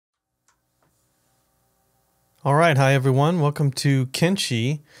All right, hi everyone. Welcome to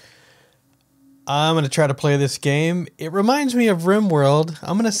Kenshi. I'm going to try to play this game. It reminds me of RimWorld.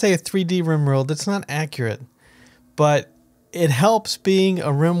 I'm going to say a 3D RimWorld. It's not accurate, but it helps being a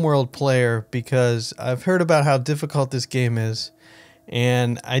RimWorld player because I've heard about how difficult this game is.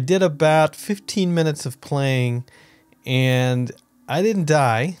 And I did about 15 minutes of playing and I didn't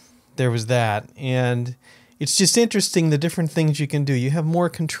die. There was that. And it's just interesting the different things you can do. You have more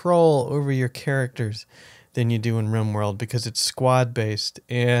control over your characters than you do in RimWorld because it's squad based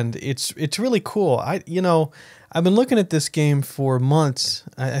and it's really cool. I've been looking at this game for months.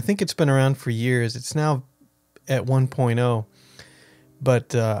 I think it's been around for years. It's now at 1.0,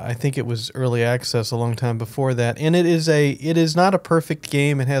 but I think it was early access a long time before that. And it is not a perfect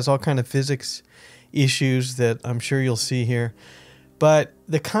game. It has all kind of physics issues that I'm sure you'll see here. But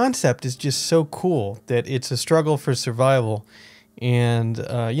the concept is just so cool that it's a struggle for survival. And,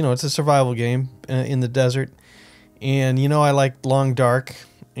 it's a survival game in the desert. And, I like Long Dark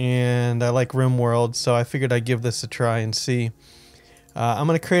and I like RimWorld, so I figured I'd give this a try and see. I'm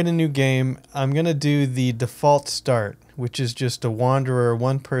going to create a new game. I'm going to do the default start, which is just a wanderer,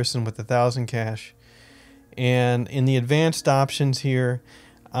 one person with 1,000 cash. And in the advanced options here,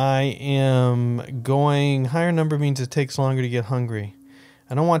 I am going, higher number means it takes longer to get hungry.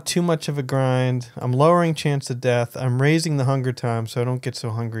 I don't want too much of a grind. I'm lowering chance of death. I'm raising the hunger time so I don't get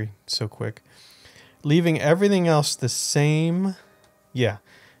so hungry so quick. Leaving everything else the same. Yeah.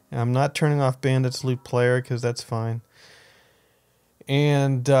 I'm not turning off bandits loot player because that's fine.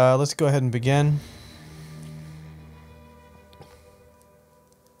 And let's go ahead and begin.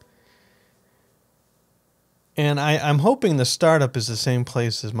 And I'm hoping the startup is the same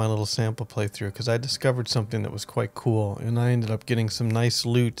place as my little sample playthrough because I discovered something that was quite cool and I ended up getting some nice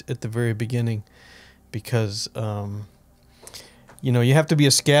loot at the very beginning because, you have to be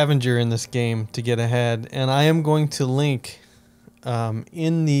a scavenger in this game to get ahead. And I am going to link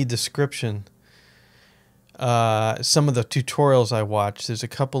in the description some of the tutorials I watched. There's a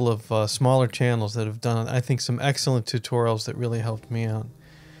couple of smaller channels that have done, I think, some excellent tutorials that really helped me out.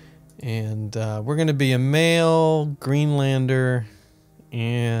 And we're going to be a male Greenlander,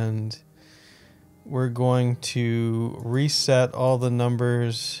 and we're going to reset all the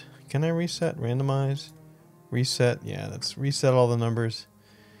numbers. Can I reset? Randomize? Reset? Yeah, let's reset all the numbers.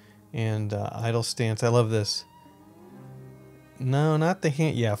 And idle stance. I love this. No, not the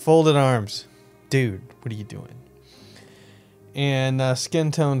hand. Yeah, folded arms. Dude, what are you doing? And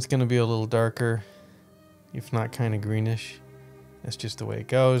skin tone's going to be a little darker, if not kind of greenish. That's just the way it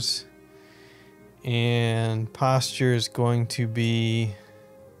goes. And posture is going to be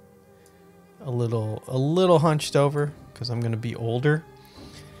a little hunched over because I'm going to be older.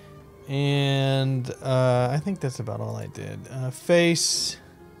 And I think that's about all I did. Face,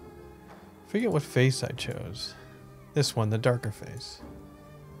 I forget what face I chose. This one, the darker face.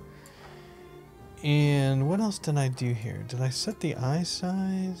 And what else did I do here? Did I set the eye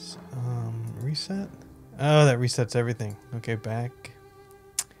size? Reset? Oh, that resets everything. Okay, back.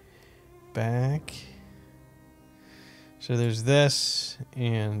 So there's this,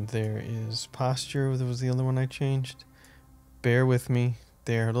 and there is posture. That was the other one I changed. Bear with me.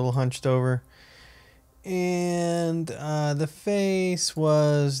 There, a little hunched over. And the face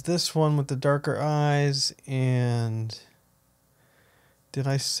was this one with the darker eyes. And did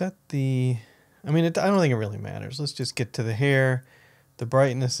I set the... I don't think it really matters. Let's just get to the hair. The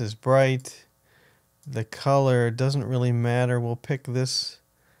brightness is bright. The color doesn't really matter. We'll pick this...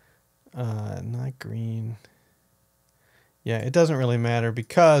 not green. Yeah, it doesn't really matter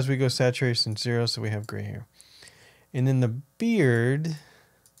because we go saturation 0, so we have gray hair. And then the beard,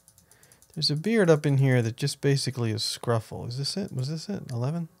 there's a beard up in here that just basically is scruffle. Is this it? Was this it?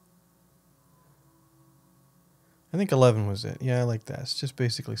 11? I think 11 was it. Yeah, I like that. It's just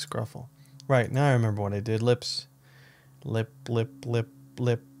basically scruffle. Right, now I remember what I did. Lips. Lip.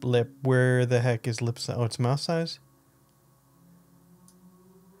 Where the heck is lip size? Oh, it's mouth size?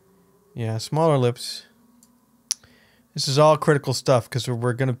 Yeah, smaller lips. This is all critical stuff because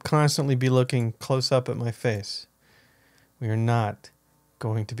we're going to constantly be looking close up at my face. We are not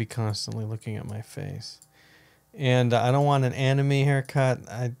going to be constantly looking at my face. And I don't want an anime haircut.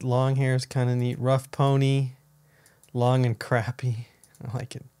 Long hair is kind of neat. Rough pony. Long and crappy. I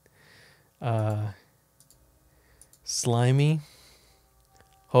like it. Slimy.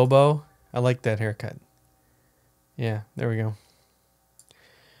 Hobo. I like that haircut. Yeah, there we go.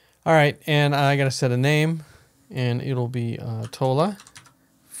 All right, and I got to set a name, and it'll be Tola.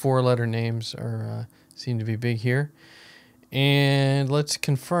 4-letter names are seem to be big here. And let's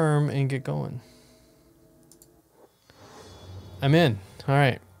confirm and get going. I'm in. All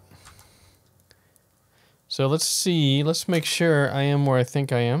right. So let's see. Let's make sure I am where I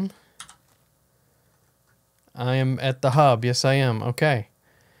think I am. I am at the hub. Yes, I am. Okay.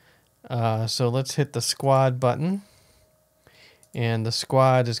 So let's hit the squad button. And the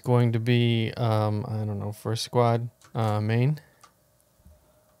squad is going to be, I don't know, first squad, main.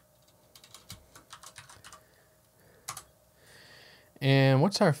 And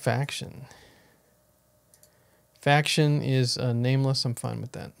what's our faction? Faction is nameless. I'm fine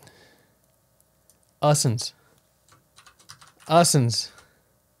with that. Ussens. Ussens.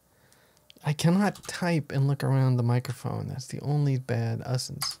 I cannot type and look around the microphone. That's the only bad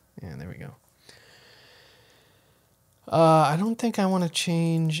Ussens. Yeah, there we go. I don't think I want to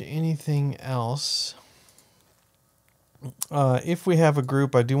change anything else. If we have a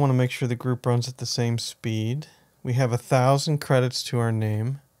group, I do want to make sure the group runs at the same speed. We have 1,000 credits to our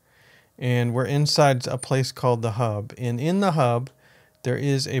name. And we're inside a place called the hub. And in the hub, there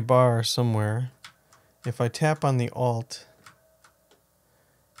is a bar somewhere. If I tap on the Alt,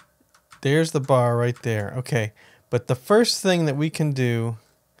 there's the bar right there. Okay, but the first thing that we can do,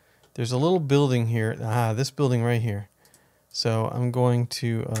 there's a little building here. This building right here. So I'm going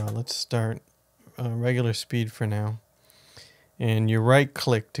to, let's start regular speed for now. And you right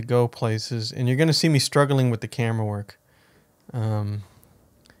click to go places. And you're going to see me struggling with the camera work.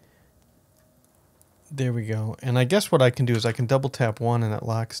 There we go. And I guess what I can do is I can double tap one and it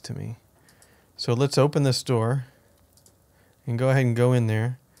locks to me. So let's open this door and go ahead and go in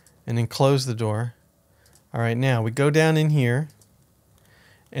there and then close the door. All right, now we go down in here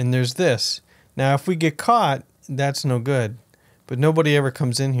and there's this. Now, if we get caught, that's no good, but nobody ever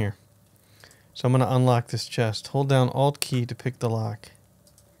comes in here. So I'm going to unlock this chest. Hold down Alt key to pick the lock.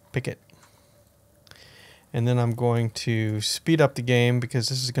 Pick it. And then I'm going to speed up the game because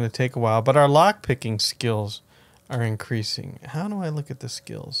this is going to take a while, but our lock picking skills are increasing. How do I look at the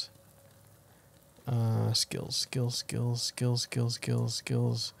skills? Skills.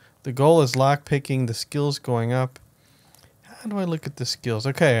 The goal is lock picking, the skills going up. How do I look at the skills?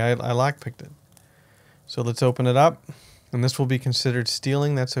 Okay, I lock picked it. So let's open it up. And this will be considered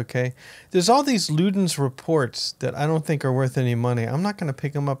stealing. That's okay. There's all these Luden's reports that I don't think are worth any money. I'm not going to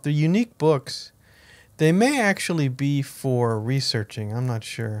pick them up. They're unique books. They may actually be for researching. I'm not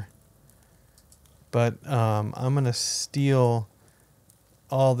sure. But I'm going to steal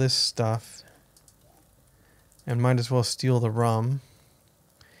all this stuff. And might as well steal the rum.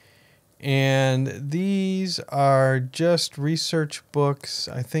 And these are just research books.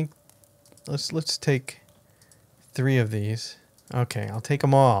 I think let's take 3 of these. Okay, I'll take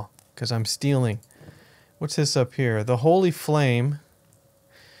them all because I'm stealing. What's this up here? The Holy Flame.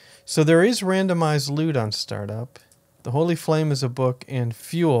 So there is randomized loot on startup. The Holy Flame is a book, and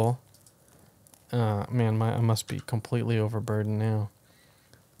fuel. Man, I must be completely overburdened now.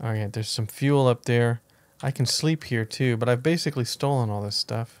 All right, there's some fuel up there. I can sleep here too, but I've basically stolen all this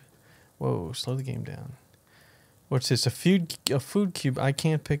stuff. Whoa, slow the game down. What's this? A food cube. I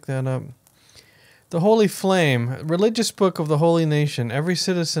can't pick that up. The Holy Flame, religious book of the holy nation. Every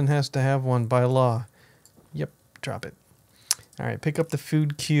citizen has to have one by law. Yep, drop it. All right, pick up the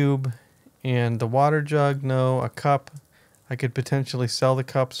food cube and the water jug. No, a cup. I could potentially sell the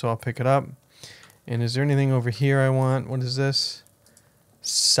cup, so I'll pick it up. And is there anything over here I want? What is this?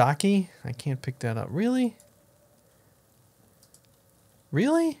 Sake? I can't pick that up. Really?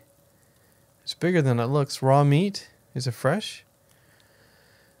 Really? It's bigger than it looks. Raw meat? Is it fresh?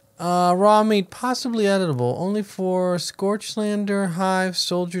 Raw meat, possibly editable. Only for Scorchlander, Hive,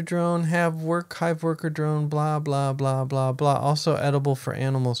 Soldier Drone, Hive Worker Drone, blah, blah, blah, blah, blah. Also edible for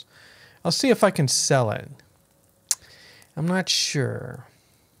animals. I'll see if I can sell it. I'm not sure.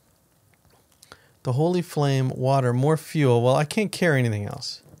 The Holy Flame, water, more fuel. Well, I can't carry anything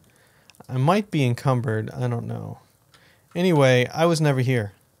else. I might be encumbered. I don't know. Anyway, I was never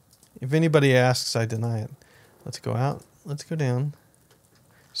here. If anybody asks, I deny it. Let's go out. Let's go down.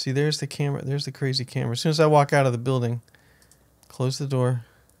 See, there's the camera. There's the crazy camera. As soon as I walk out of the building, close the door.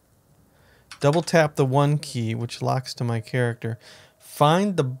 Double tap the 1 key, which locks to my character.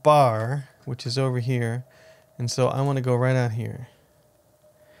 Find the bar, which is over here. And so I want to go right out here.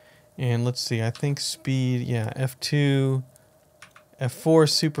 And let's see, I think speed, yeah, F2, F4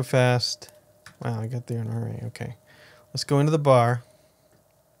 super fast. Wow, I got there in a hurry. Okay, let's go into the bar.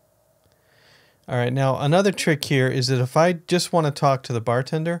 All right, now another trick here is that if I just want to talk to the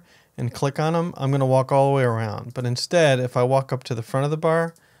bartender and click on him, I'm going to walk all the way around. But instead, if I walk up to the front of the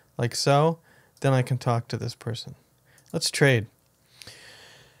bar, like so, then I can talk to this person. Let's trade.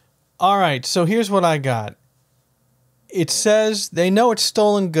 All right, so here's what I got. It says they know it's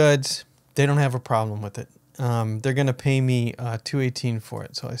stolen goods. They don't have a problem with it. They're going to pay me $2.18 for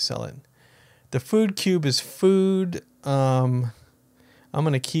it, so I sell it. The food cube is food. I'm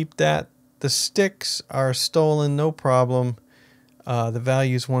going to keep that. The sticks are stolen, no problem. The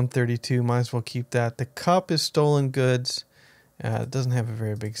value is 132. Might as well keep that. The cup is stolen goods. It doesn't have a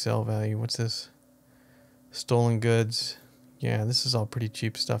very big sell value. What's this? Stolen goods. Yeah, this is all pretty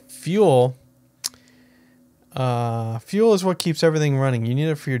cheap stuff. Fuel. Fuel is what keeps everything running. You need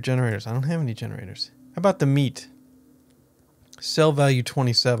it for your generators. I don't have any generators. How about the meat? Sell value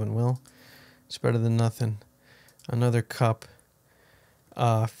 27. Well, it's better than nothing. Another cup.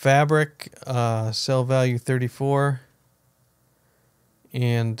 Fabric. Sell value 34.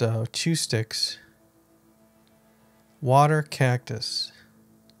 And chew sticks. Water, cactus.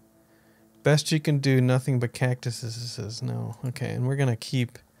 Best you can do, nothing but cactuses. It says no. Okay, and we're gonna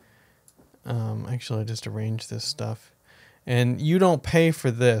keep. Actually, I just arranged this stuff, and you don't pay for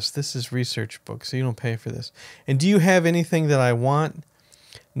this. This is research book, so you don't pay for this. And do you have anything that I want?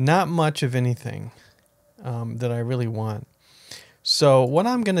 Not much of anything that I really want. So what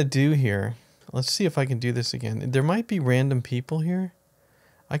I'm gonna do here? Let's see if I can do this again. There might be random people here.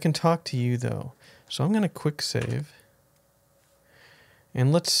 I can talk to you though, so I'm gonna quick save.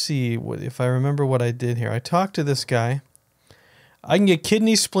 And let's see if I remember what I did here. I talked to this guy. I can get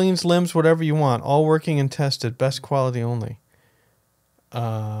kidneys, spleens, limbs, whatever you want. All working and tested. Best quality only.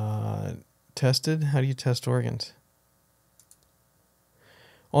 Tested? How do you test organs?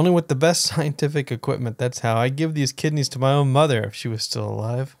 Only with the best scientific equipment. That's how. I give these kidneys to my own mother if she was still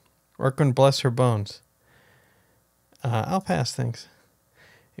alive. Or can bless her bones. I'll pass, thanks.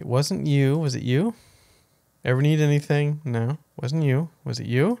 It wasn't you. Was it you? Ever need anything? No. Wasn't you. Was it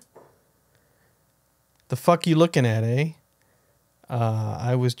you? The fuck you looking at, eh?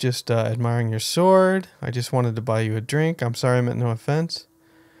 I was just admiring your sword. I just wanted to buy you a drink. I'm sorry I meant no offense.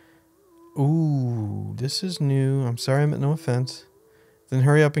 Ooh, this is new. I'm sorry I meant no offense. Then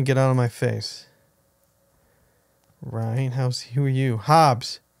hurry up and get out of my face. Right. Who are you?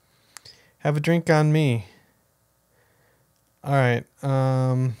 Hobbs. Have a drink on me. Alright.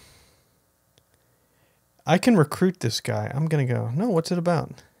 I can recruit this guy. I'm going to go. No, what's it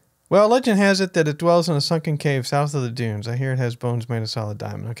about? Well, legend has it that it dwells in a sunken cave south of the dunes. I hear it has bones made of solid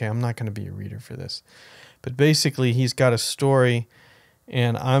diamond. Okay, I'm not going to be a reader for this. But basically, he's got a story,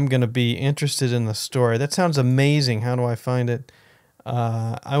 and I'm going to be interested in the story. That sounds amazing. How do I find it?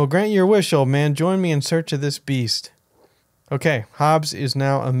 I will grant your wish, old man. Join me in search of this beast. Okay, Hobbs is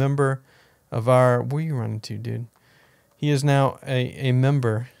now a member of our... Where are you running to, dude? He is now a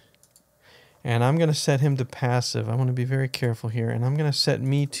member... And I'm going to set him to passive. I want to be very careful here. And I'm going to set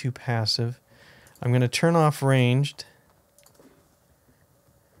me to passive. I'm going to turn off ranged.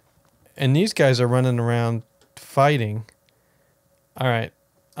 And these guys are running around fighting. Alright.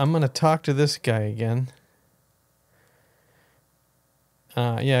 I'm going to talk to this guy again.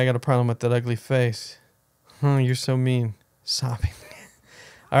 Yeah, I got a problem with that ugly face. You're so mean. Sobbing.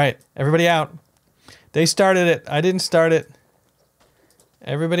 Alright, everybody out. They started it. I didn't start it.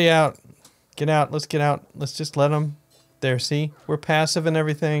 Everybody out. Get out. Let's get out. Let's just let them. There, see? We're passive and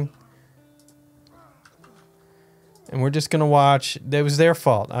everything. And we're just going to watch. It was their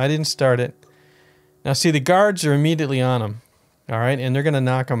fault. I didn't start it. Now, see, the guards are immediately on them. All right? And they're going to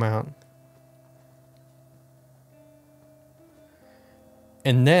knock them out.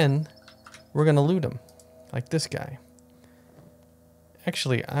 And then we're going to loot them. Like this guy.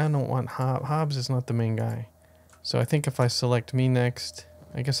 Actually, I don't want Hobbs. Hobbs is not the main guy. So I think if I select me next...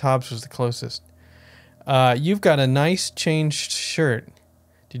 I guess Hobbs was the closest. You've got a nice changed shirt.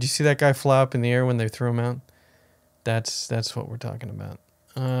 Did you see that guy fly up in the air when they threw him out? That's what we're talking about.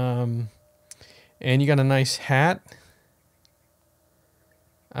 And you got a nice hat.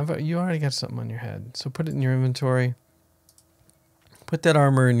 You already got something on your head, so put it in your inventory. Put that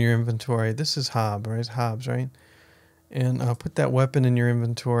armor in your inventory. This is Hobbs, right? Hobbs, right? And put that weapon in your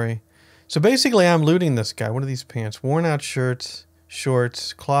inventory. So basically, I'm looting this guy. What are these pants? Worn out shirts.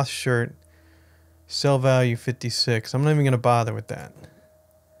 Shorts, cloth shirt, sell value 56. I'm not even going to bother with that.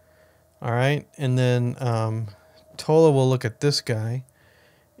 All right, and then Tola will look at this guy,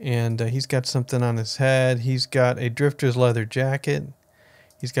 and he's got something on his head. He's got a drifter's leather jacket.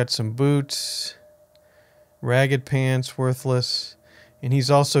 He's got some boots, ragged pants, worthless, and he's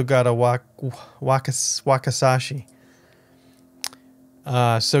also got a wakasashi.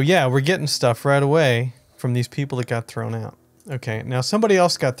 So yeah, we're getting stuff right away from these people that got thrown out. Okay, now somebody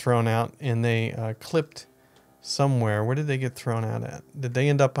else got thrown out, and they clipped somewhere. Where did they get thrown out at? Did they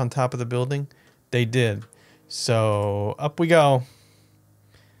end up on top of the building? They did. So, up we go.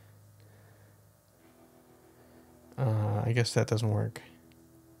 I guess that doesn't work.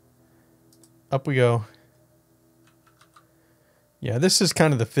 Up we go. Yeah, this is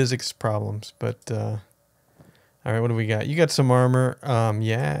kind of the physics problems, but all right, what do we got? You got some armor.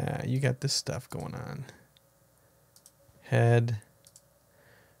 Yeah, you got this stuff going on. Head,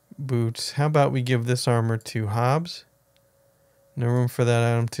 boots. How about we give this armor to Hobbs? No room for that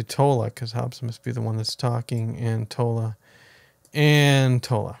item to Tola, because Hobbs must be the one that's talking, and Tola. And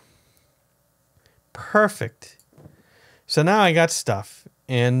Tola. Perfect. So now I got stuff,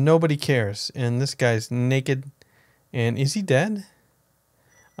 and nobody cares. And this guy's naked. And is he dead?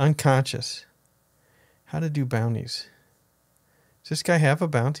 Unconscious. How to do bounties. Does this guy have a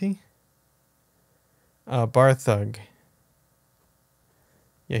bounty? Bar thug.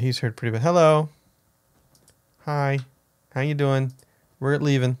 Yeah, he's hurt pretty bad. Hello. Hi. How you doing? We're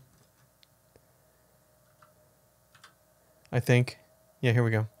leaving. I think. Yeah, here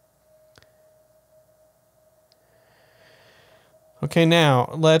we go. Okay,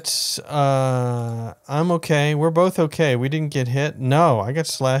 now let's I'm okay. We're both okay. We didn't get hit. No, I got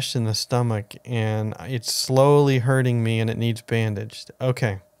slashed in the stomach and it's slowly hurting me and it needs bandaged.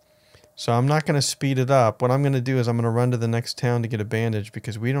 Okay. So I'm not going to speed it up. What I'm going to do is I'm going to run to the next town to get a bandage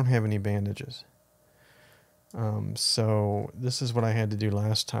because we don't have any bandages. So this is what I had to do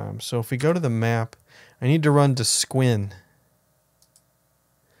last time. So if we go to the map, I need to run to Squin.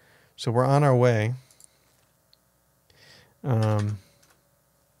 So we're on our way.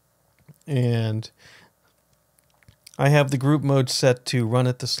 And I have the group mode set to run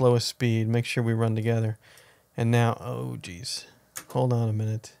at the slowest speed. Make sure we run together. And now, oh geez, hold on a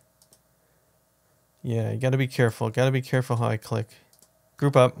minute. Yeah, you got to be careful. Got to be careful how I click.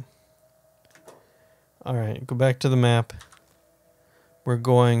 Group up. All right, go back to the map. We're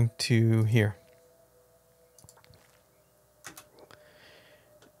going to here.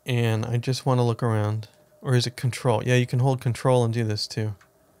 And I just want to look around. Or is it control? Yeah, you can hold control and do this too.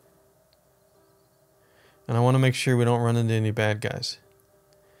 And I want to make sure we don't run into any bad guys.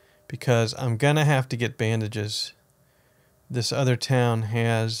 Because I'm going to have to get bandages. This other town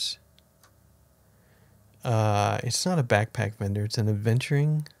has... it's not a backpack vendor. It's an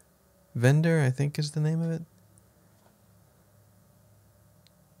adventuring vendor, I think is the name of it.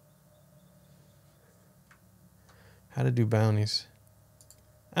 How to do bounties.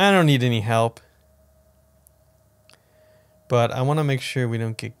 I don't need any help. But I want to make sure we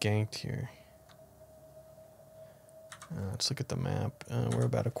don't get ganked here. Let's look at the map. We're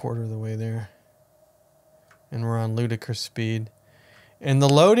about a quarter of the way there. And we're on ludicrous speed. And the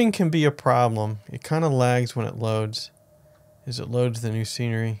loading can be a problem. It kind of lags when it loads. As it loads the new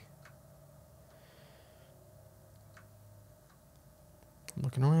scenery. I'm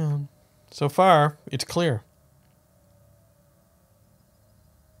looking around. So far, it's clear.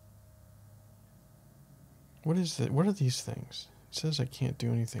 What is it? What are these things? It says I can't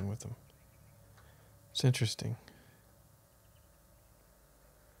do anything with them. It's interesting.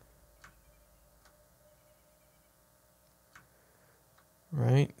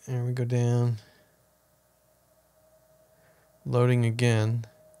 Right, there we go down. Loading again.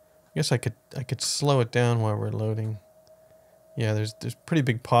 I guess I could slow it down while we're loading. Yeah, there's pretty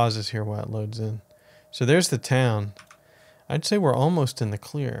big pauses here while it loads in. So there's the town. I'd say we're almost in the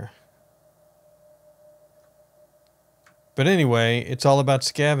clear. But anyway, it's all about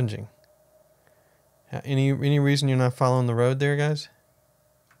scavenging. Any reason you're not following the road there, guys?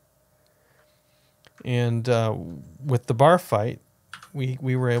 And with the bar fight,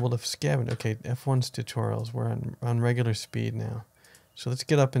 we were able to scavenge. Okay, F1's tutorials. We're on regular speed now. So let's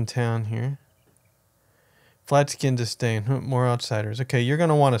get up in town here. Flat skin disdain. More outsiders. Okay, you're going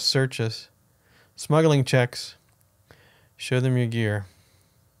to want to search us. Smuggling checks. Show them your gear.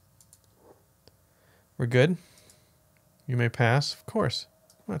 We're good? You may pass. Of course.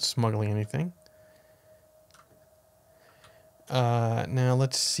 I'm not smuggling anything. Now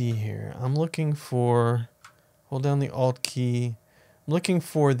let's see here. I'm looking for... Hold down the Alt key. I'm looking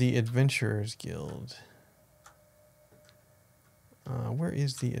for the Adventurers Guild. Where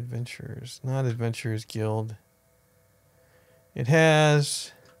is the Adventurers? Not Adventurers Guild. It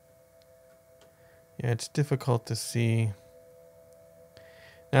has... Yeah, it's difficult to see.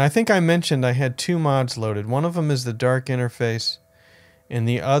 Now, I think I mentioned I had 2 mods loaded. One of them is the dark interface, and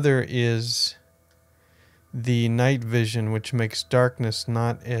the other is the night vision, which makes darkness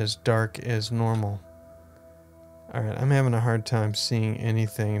not as dark as normal. Alright, I'm having a hard time seeing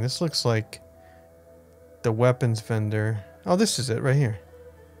anything. This looks like the weapons vendor. Oh, this is it right here.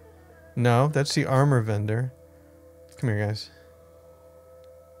 No, that's the armor vendor. Come here, guys.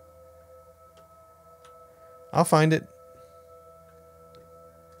 I'll find it.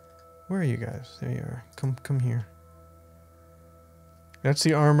 Where are you guys? There you are. Come here. That's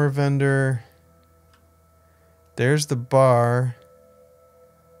the armor vendor. There's the bar.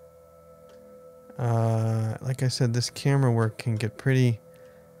 Like I said, this camera work can get pretty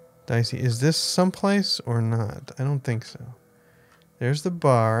dicey. Is this someplace or not? I don't think so. There's the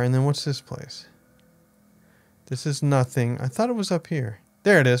bar, and then what's this place? This is nothing. I thought it was up here.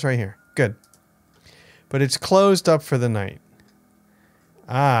 There it is, right here. Good. But it's closed up for the night.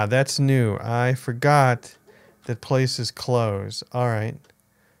 Ah, that's new. I forgot that places close. All right.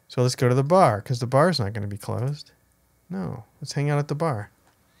 So let's go to the bar, because the bar's not going to be closed. No, let's hang out at the bar.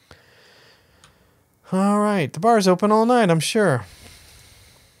 All right. The bar's open all night, I'm sure.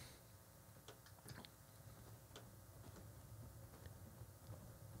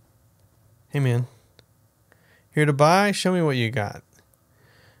 Hey, man. Here to buy? Show me what you got.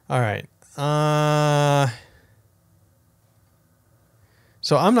 All right.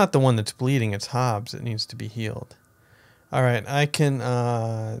 So I'm not the one that's bleeding. It's Hobbs that needs to be healed. All right. I can...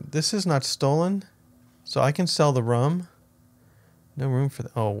 this is not stolen. So I can sell the rum. No room for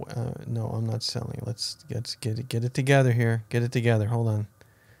the... Oh, no, I'm not selling. Let's get it together here. Get it together. Hold on.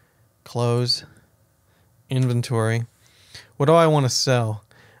 Close. Inventory. What do I want to sell?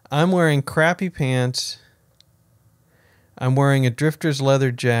 I'm wearing crappy pants. I'm wearing a drifter's leather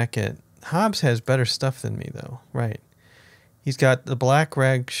jacket. Hobbs has better stuff than me, though. Right. He's got the black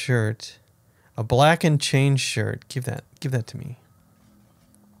rag shirt. A black and chain shirt. Give that to me.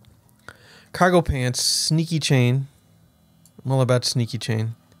 Cargo pants. Sneaky chain. I'm all about sneaky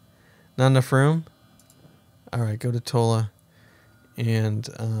chain. Not enough room? Alright, go to Tola. And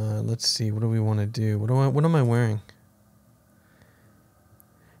let's see. What do we want to do? What am I wearing?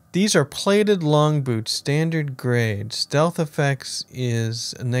 These are plated long boots, standard grade. Stealth effects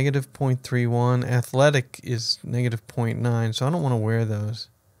is a negative 0.31. Athletic is negative 0.9, so I don't want to wear those.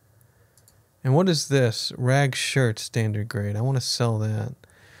 And what is this? Rag shirt, standard grade. I want to sell that.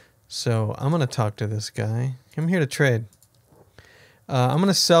 So I'm going to talk to this guy. I'm here to trade. I'm going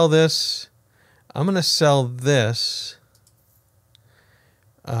to sell this. I'm going to sell this.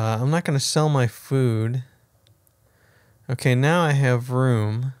 I'm not going to sell my food. Okay, now I have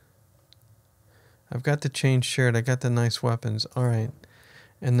room. I've got the chain shirt. I got the nice weapons. All right.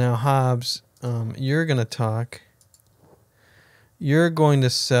 And now, Hobbs, you're going to talk. You're going to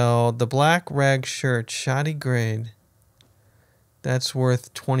sell the black rag shirt, shoddy grade. That's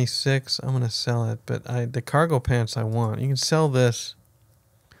worth 26. I'm going to sell it. But the cargo pants I want. You can sell this.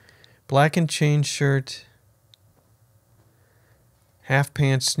 Black and chain shirt. Half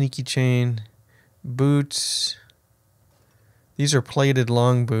pants, sneaky chain. Boots. These are plated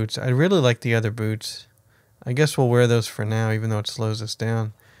long boots. I really like the other boots. I guess we'll wear those for now, even though it slows us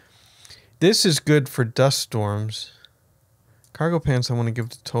down. This is good for dust storms. Cargo pants I want to give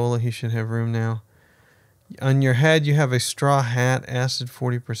to Tola. He should have room now. On your head, you have a straw hat, acid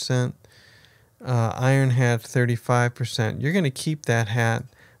 40%. Iron hat, 35%. You're going to keep that hat.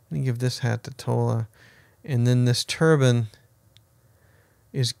 I'm going to give this hat to Tola. And then this turban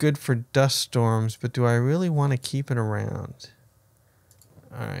is good for dust storms, but do I really want to keep it around?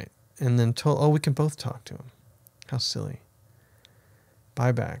 All right. And then oh, we can both talk to him. How silly.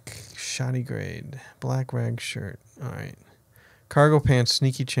 Buyback. Shoddy grade. Black rag shirt. All right. Cargo pants,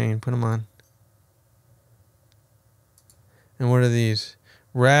 sneaky chain. Put them on. And what are these?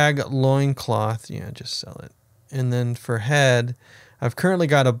 Rag loincloth. Yeah, just sell it. And then for head, I've currently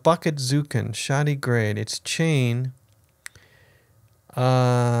got a bucket zukin. Shoddy grade. It's chain.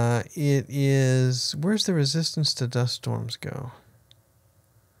 It is... Where's the resistance to dust storms go?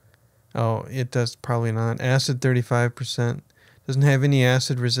 Oh, it does probably not. Acid 35%. Doesn't have any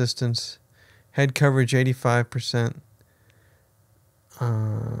acid resistance. Head coverage 85%.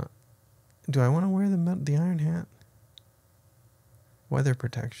 Do I want to wear the iron hat? Weather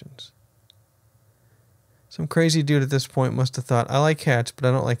protections. Some crazy dude at this point must have thought, I like hats, but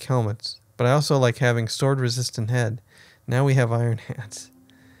I don't like helmets. But I also like having sword-resistant head. Now we have iron hats.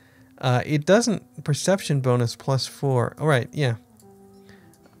 It doesn't... Perception bonus +4. All right, yeah.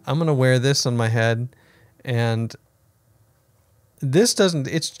 I'm going to wear this on my head. And this doesn't...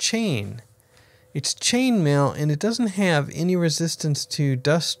 It's chain. It's chainmail, and it doesn't have any resistance to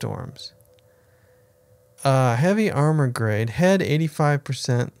dust storms. Heavy armor grade. Head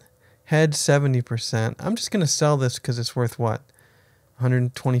 85%. Head 70%. I'm just going to sell this because it's worth what?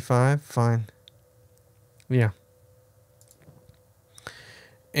 125? Fine. Yeah.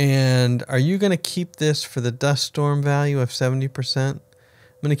 And are you going to keep this for the dust storm value of 70%? I'm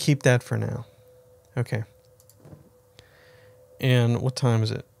going to keep that for now. Okay. And what time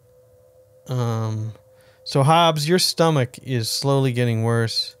is it? So Hobbs, your stomach is slowly getting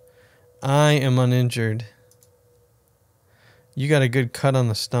worse. I am uninjured. You got a good cut on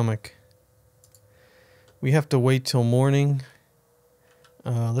the stomach. We have to wait till morning.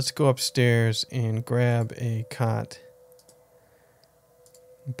 Let's go upstairs and grab a cot.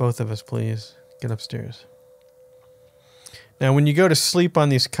 Both of us, please. Get upstairs. Now, when you go to sleep on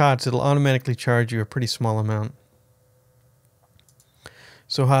these cots, it'll automatically charge you a pretty small amount.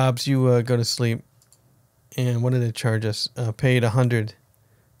 So, Hobbs, you go to sleep. And what did it charge us? Paid 100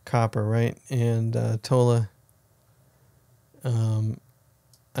 copper, right? And Tola, I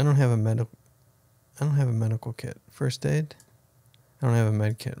don't have a medical kit. First aid? I don't have a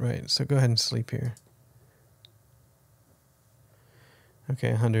med kit, right? So go ahead and sleep here.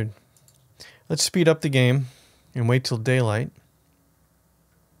 Okay, 100. Let's speed up the game and wait till daylight.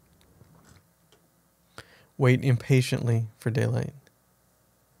 Wait impatiently for daylight.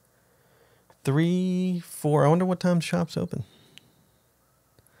 3, 4. I wonder what time shop's open.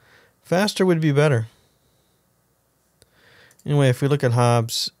 Faster would be better. Anyway, if we look at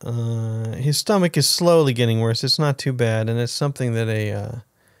Hobbs, his stomach is slowly getting worse. It's not too bad, and it's something that a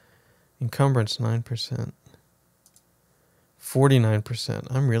encumbrance 9%, 49%.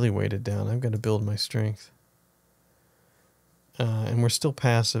 I'm really weighted down. I've got to build my strength, and we're still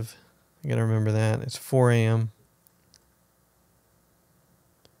passive. I got to remember that. It's 4 a.m.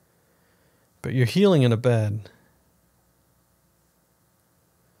 But you're healing in a bed.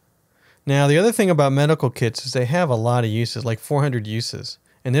 Now, the other thing about medical kits is they have a lot of uses, like 400 uses,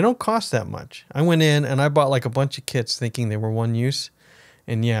 and they don't cost that much. I went in and I bought like a bunch of kits thinking they were one use,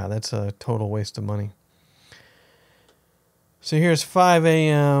 and yeah, that's a total waste of money. So here's 5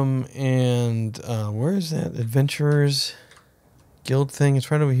 a.m. and where is that Adventurers Guild thing?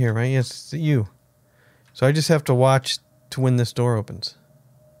 It's right over here, right? Yes, it's you. So I just have to watch to when this door opens.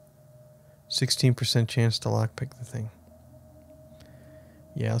 16% chance to lockpick the thing.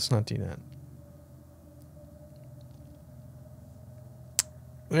 Yeah, let's not do that.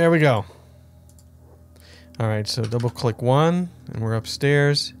 There we go. Alright, so double click 1 and we're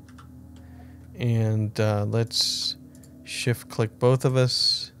upstairs. And let's shift click both of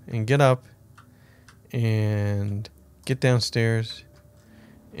us and get up and get downstairs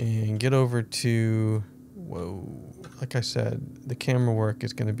and get over to, whoa, like I said, the camera work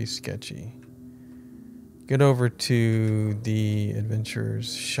is going to be sketchy. Get over to the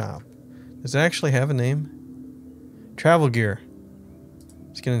Adventurer's shop. Does it actually have a name? Travel gear.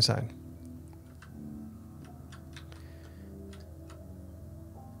 Let's get inside.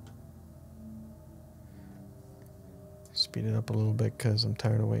 Speed it up a little bit because I'm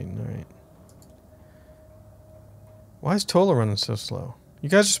tired of waiting. All right. Why is Tola running so slow? You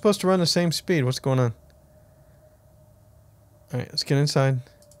guys are supposed to run the same speed. What's going on? All right, let's get inside.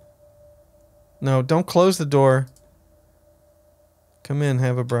 No, don't close the door. Come in,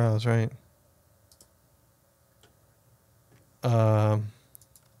 have a browse, right? There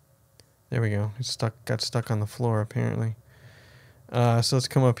we go. It's got stuck on the floor, apparently. So let's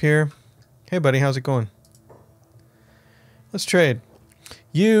come up here. Hey, buddy, how's it going? Let's trade.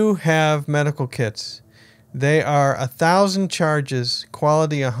 You have medical kits. They are 1,000 charges,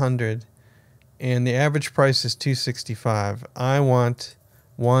 quality 100, and the average price is $265. I want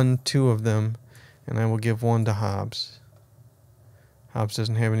 2 of them, and I will give 1 to Hobbs. Hobbs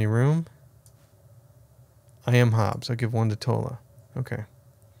doesn't have any room. I am Hobbs. I'll give 1 to Tola. Okay.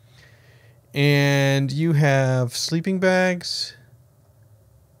 And you have sleeping bags.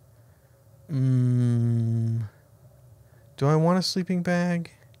 Do I want a sleeping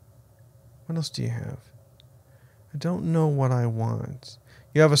bag? What else do you have? I don't know what I want.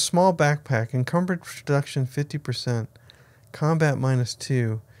 You have a small backpack. Encumbrance reduction 50%. Combat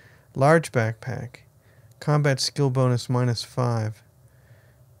 -2. Large backpack. Combat skill bonus -5.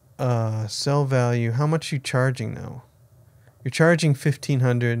 Sell value. How much are you charging now? You're charging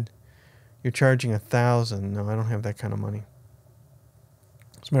 1,500. You're charging 1,000. No, I don't have that kind of money.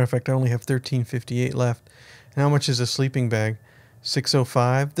 As a matter of fact, I only have 1358 left. And how much is a sleeping bag?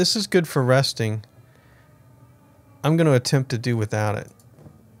 605. This is good for resting. I'm going to attempt to do without it.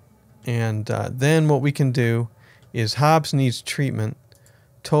 And then what we can do is Hobbs needs treatment.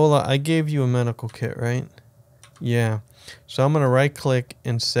 Tola, I gave you a medical kit, right? Yeah. So I'm going to right click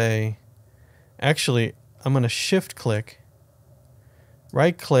and say, actually, I'm going to shift click,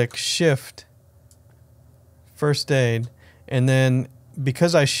 right click, shift, first aid, and then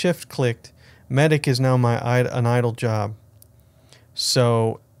because I shift clicked, medic is now an idle job.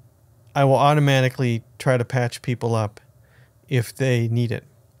 So I will automatically try to patch people up if they need it.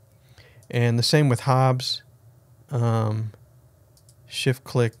 And the same with Hobbs. Shift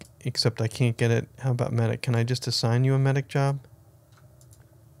click, except I can't get it. How about medic? Can I just assign you a medic job?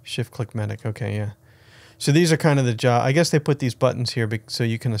 Shift click medic. Okay, yeah. So these are kind of the job. I guess they put these buttons here so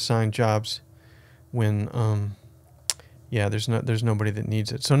you can assign jobs when yeah, there's nobody that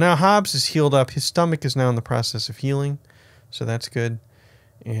needs it. So now Hobbs is healed up. His stomach is now in the process of healing, so that's good.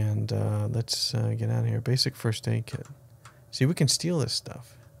 And let's get out of here. Basic first aid kit. See, we can steal this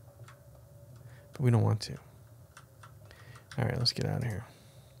stuff, but we don't want to. All right, let's get out of here.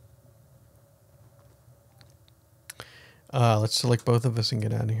 Let's select both of us and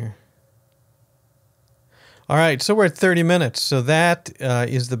get out of here. All right, so we're at 30 minutes. So that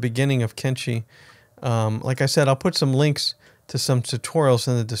is the beginning of Kenshi. Like I said, I'll put some links to some tutorials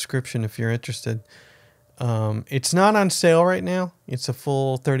in the description if you're interested. It's not on sale right now. It's a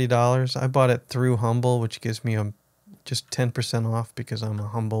full $30. I bought it through Humble, which gives me just 10% off because I'm a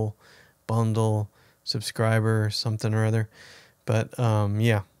Humble bundle subscriber, something or other. But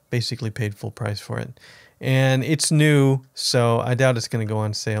yeah, basically paid full price for it. And it's new, so I doubt it's going to go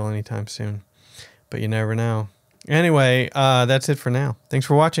on sale anytime soon. But you never know. Anyway, that's it for now. Thanks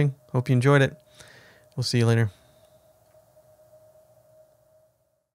for watching. Hope you enjoyed it. We'll see you later.